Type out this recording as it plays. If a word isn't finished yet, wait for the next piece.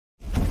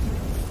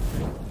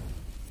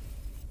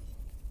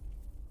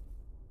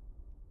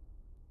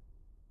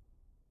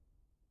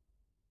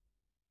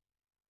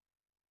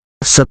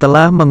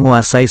Setelah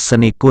menguasai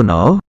seni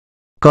kuno,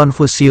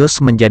 Confucius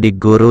menjadi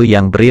guru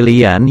yang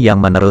brilian yang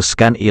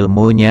meneruskan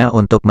ilmunya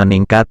untuk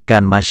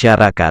meningkatkan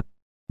masyarakat.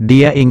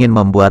 Dia ingin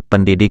membuat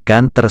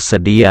pendidikan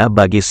tersedia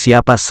bagi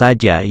siapa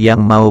saja yang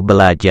mau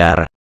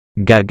belajar.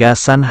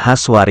 Gagasan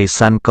khas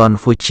warisan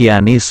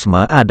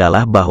Confucianisme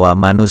adalah bahwa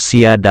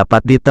manusia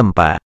dapat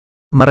ditempa.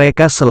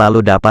 Mereka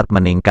selalu dapat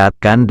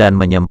meningkatkan dan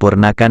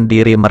menyempurnakan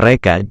diri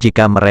mereka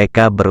jika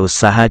mereka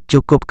berusaha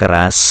cukup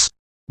keras.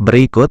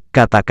 Berikut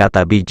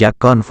kata-kata bijak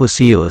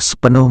Confucius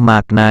penuh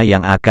makna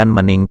yang akan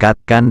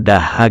meningkatkan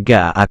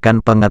dahaga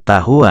akan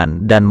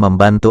pengetahuan dan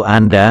membantu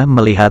Anda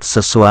melihat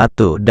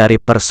sesuatu dari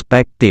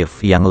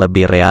perspektif yang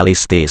lebih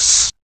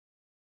realistis.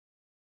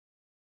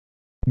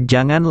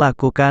 Jangan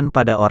lakukan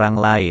pada orang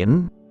lain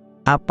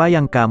apa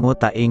yang kamu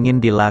tak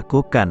ingin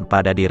dilakukan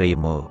pada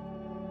dirimu.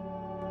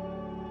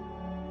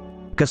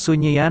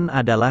 Kesunyian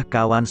adalah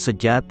kawan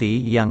sejati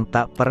yang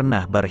tak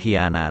pernah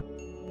berkhianat.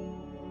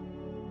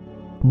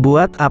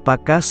 Buat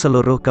apakah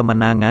seluruh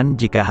kemenangan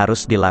jika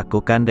harus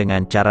dilakukan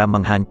dengan cara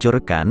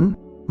menghancurkan,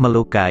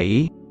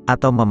 melukai,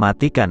 atau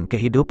mematikan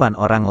kehidupan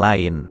orang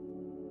lain?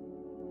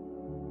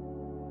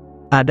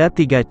 Ada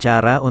 3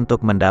 cara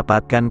untuk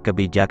mendapatkan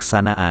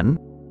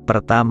kebijaksanaan.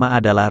 Pertama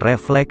adalah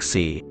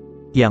refleksi,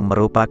 yang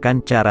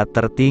merupakan cara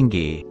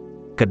tertinggi.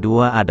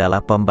 Kedua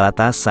adalah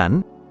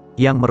pembatasan,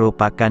 yang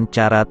merupakan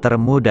cara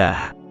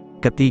termudah.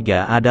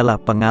 Ketiga adalah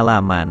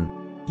pengalaman,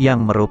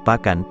 yang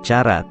merupakan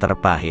cara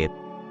terpahit.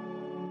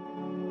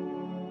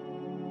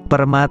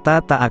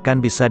 Permata tak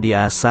akan bisa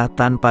diasah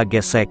tanpa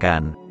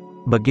gesekan.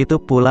 Begitu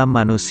pula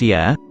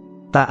manusia,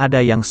 tak ada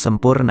yang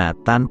sempurna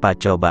tanpa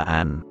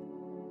cobaan.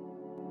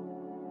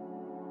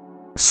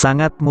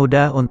 Sangat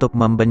mudah untuk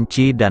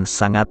membenci dan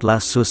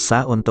sangatlah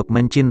susah untuk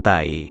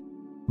mencintai.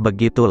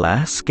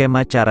 Begitulah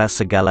skema cara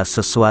segala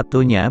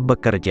sesuatunya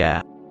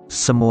bekerja.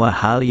 Semua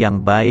hal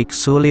yang baik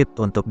sulit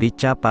untuk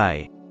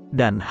dicapai,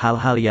 dan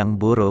hal-hal yang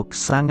buruk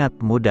sangat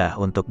mudah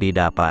untuk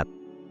didapat.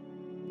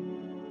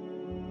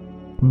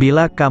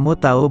 Bila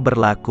kamu tahu,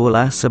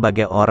 berlakulah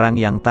sebagai orang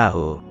yang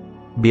tahu.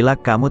 Bila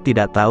kamu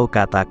tidak tahu,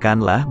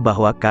 katakanlah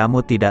bahwa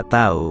kamu tidak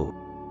tahu.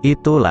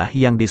 Itulah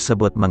yang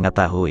disebut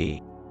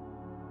mengetahui.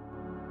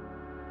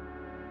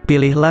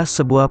 Pilihlah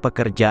sebuah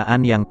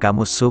pekerjaan yang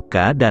kamu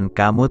suka dan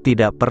kamu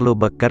tidak perlu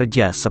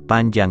bekerja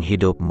sepanjang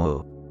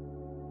hidupmu.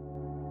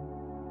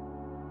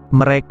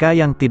 Mereka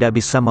yang tidak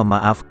bisa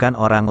memaafkan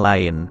orang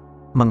lain,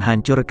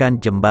 menghancurkan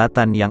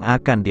jembatan yang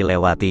akan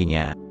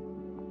dilewatinya.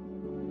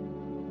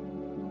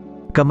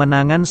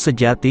 Kemenangan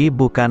sejati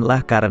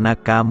bukanlah karena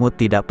kamu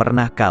tidak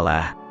pernah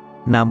kalah,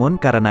 namun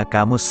karena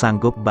kamu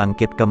sanggup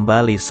bangkit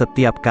kembali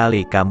setiap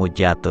kali kamu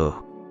jatuh.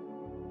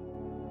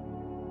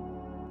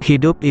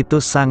 Hidup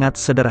itu sangat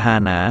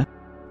sederhana,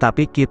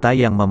 tapi kita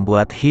yang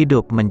membuat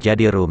hidup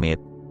menjadi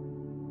rumit.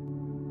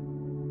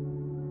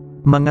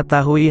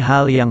 Mengetahui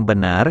hal yang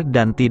benar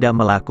dan tidak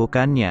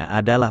melakukannya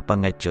adalah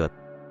pengecut.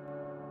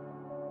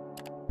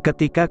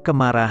 Ketika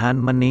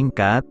kemarahan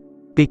meningkat,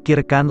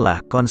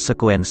 pikirkanlah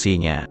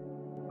konsekuensinya.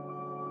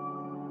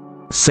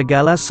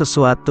 Segala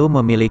sesuatu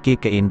memiliki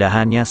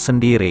keindahannya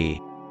sendiri,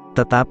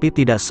 tetapi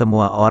tidak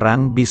semua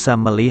orang bisa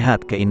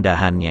melihat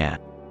keindahannya.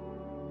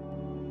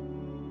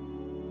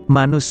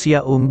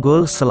 Manusia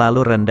unggul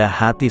selalu rendah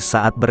hati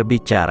saat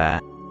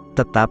berbicara,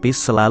 tetapi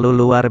selalu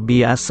luar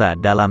biasa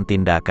dalam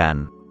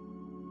tindakan.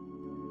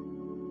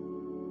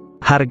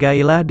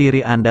 Hargailah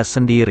diri Anda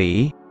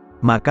sendiri,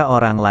 maka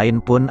orang lain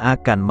pun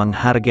akan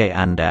menghargai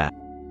Anda.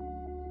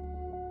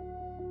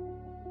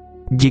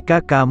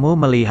 Jika kamu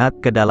melihat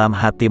ke dalam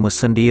hatimu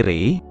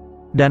sendiri,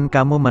 dan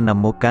kamu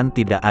menemukan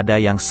tidak ada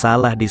yang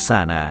salah di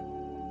sana,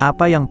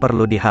 apa yang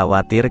perlu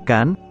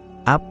dikhawatirkan,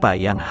 apa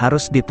yang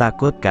harus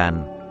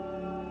ditakutkan?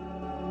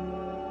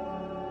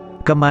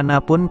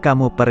 Kemanapun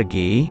kamu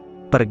pergi,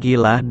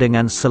 pergilah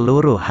dengan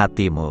seluruh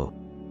hatimu.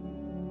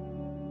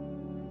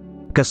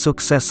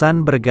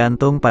 Kesuksesan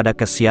bergantung pada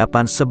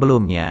kesiapan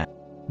sebelumnya,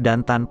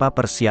 dan tanpa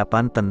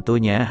persiapan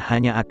tentunya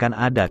hanya akan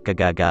ada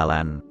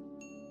kegagalan.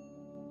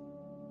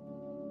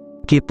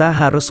 Kita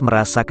harus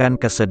merasakan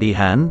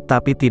kesedihan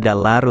tapi tidak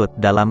larut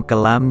dalam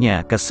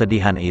kelamnya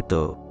kesedihan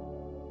itu.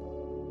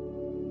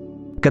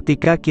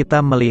 Ketika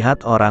kita melihat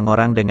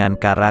orang-orang dengan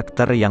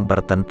karakter yang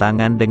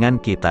bertentangan dengan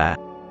kita,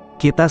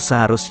 kita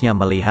seharusnya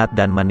melihat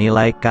dan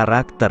menilai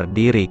karakter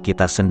diri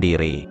kita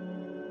sendiri.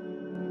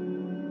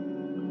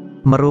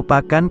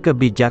 Merupakan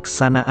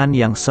kebijaksanaan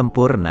yang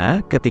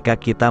sempurna ketika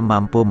kita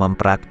mampu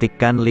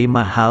mempraktikkan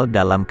 5 hal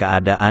dalam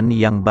keadaan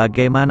yang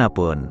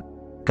bagaimanapun.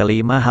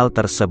 Kelima hal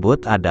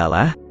tersebut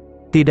adalah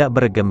tidak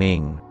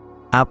bergeming,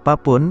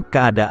 apapun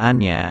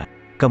keadaannya,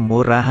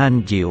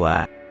 kemurahan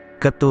jiwa,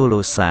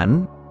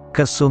 ketulusan,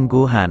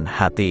 kesungguhan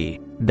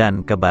hati,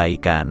 dan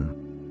kebaikan.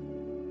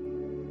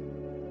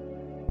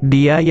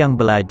 Dia yang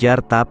belajar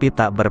tapi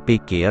tak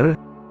berpikir,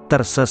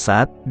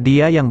 tersesat.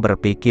 Dia yang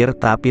berpikir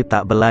tapi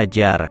tak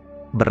belajar,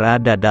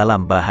 berada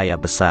dalam bahaya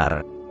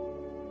besar.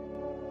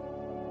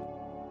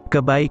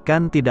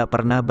 Kebaikan tidak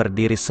pernah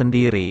berdiri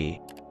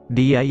sendiri.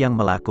 Dia yang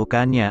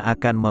melakukannya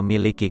akan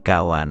memiliki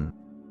kawan.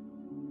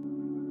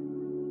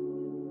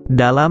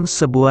 Dalam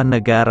sebuah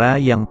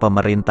negara yang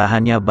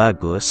pemerintahannya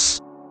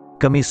bagus,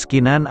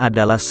 kemiskinan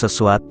adalah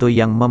sesuatu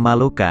yang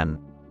memalukan.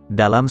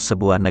 Dalam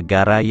sebuah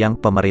negara yang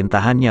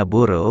pemerintahannya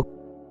buruk,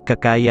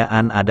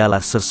 kekayaan adalah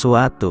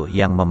sesuatu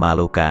yang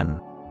memalukan.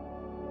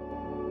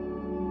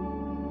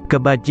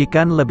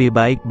 Kebajikan lebih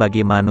baik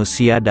bagi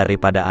manusia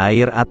daripada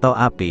air atau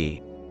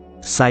api.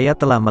 Saya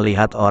telah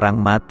melihat orang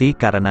mati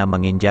karena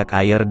menginjak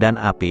air dan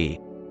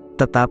api.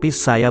 Tetapi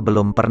saya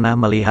belum pernah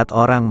melihat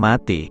orang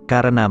mati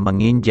karena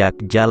menginjak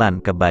jalan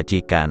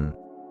kebajikan.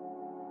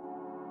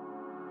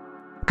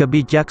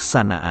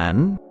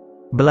 Kebijaksanaan,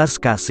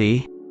 belas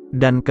kasih,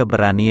 dan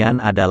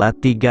keberanian adalah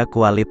 3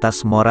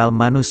 kualitas moral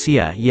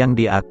manusia yang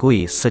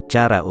diakui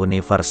secara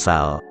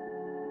universal.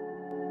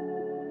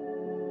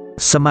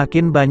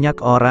 Semakin banyak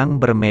orang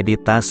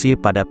bermeditasi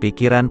pada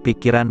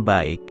pikiran-pikiran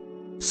baik,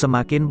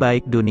 semakin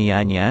baik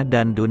dunianya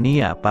dan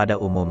dunia pada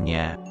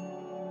umumnya.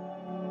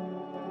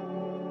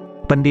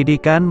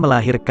 Pendidikan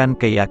melahirkan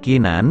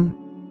keyakinan,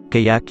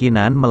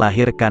 keyakinan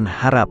melahirkan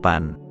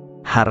harapan,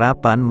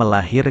 harapan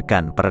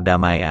melahirkan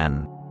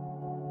perdamaian.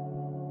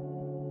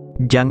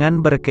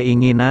 Jangan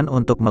berkeinginan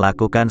untuk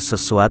melakukan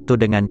sesuatu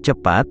dengan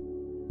cepat,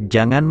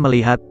 jangan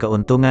melihat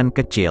keuntungan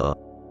kecil.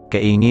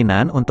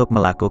 Keinginan untuk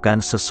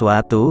melakukan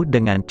sesuatu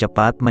dengan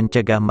cepat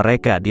mencegah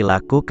mereka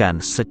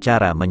dilakukan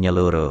secara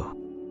menyeluruh.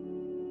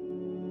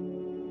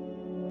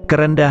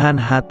 Kerendahan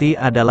hati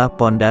adalah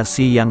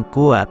pondasi yang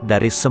kuat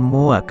dari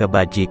semua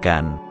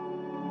kebajikan.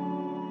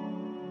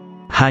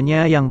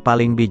 Hanya yang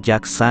paling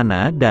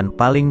bijaksana dan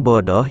paling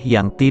bodoh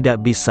yang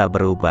tidak bisa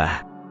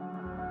berubah.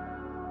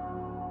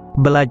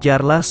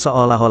 Belajarlah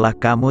seolah-olah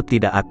kamu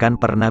tidak akan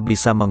pernah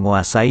bisa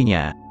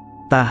menguasainya.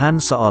 Tahan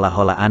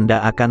seolah-olah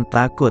Anda akan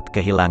takut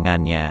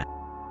kehilangannya.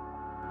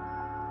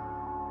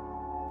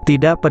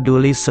 Tidak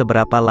peduli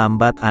seberapa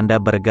lambat Anda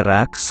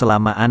bergerak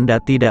selama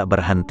Anda tidak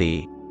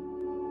berhenti.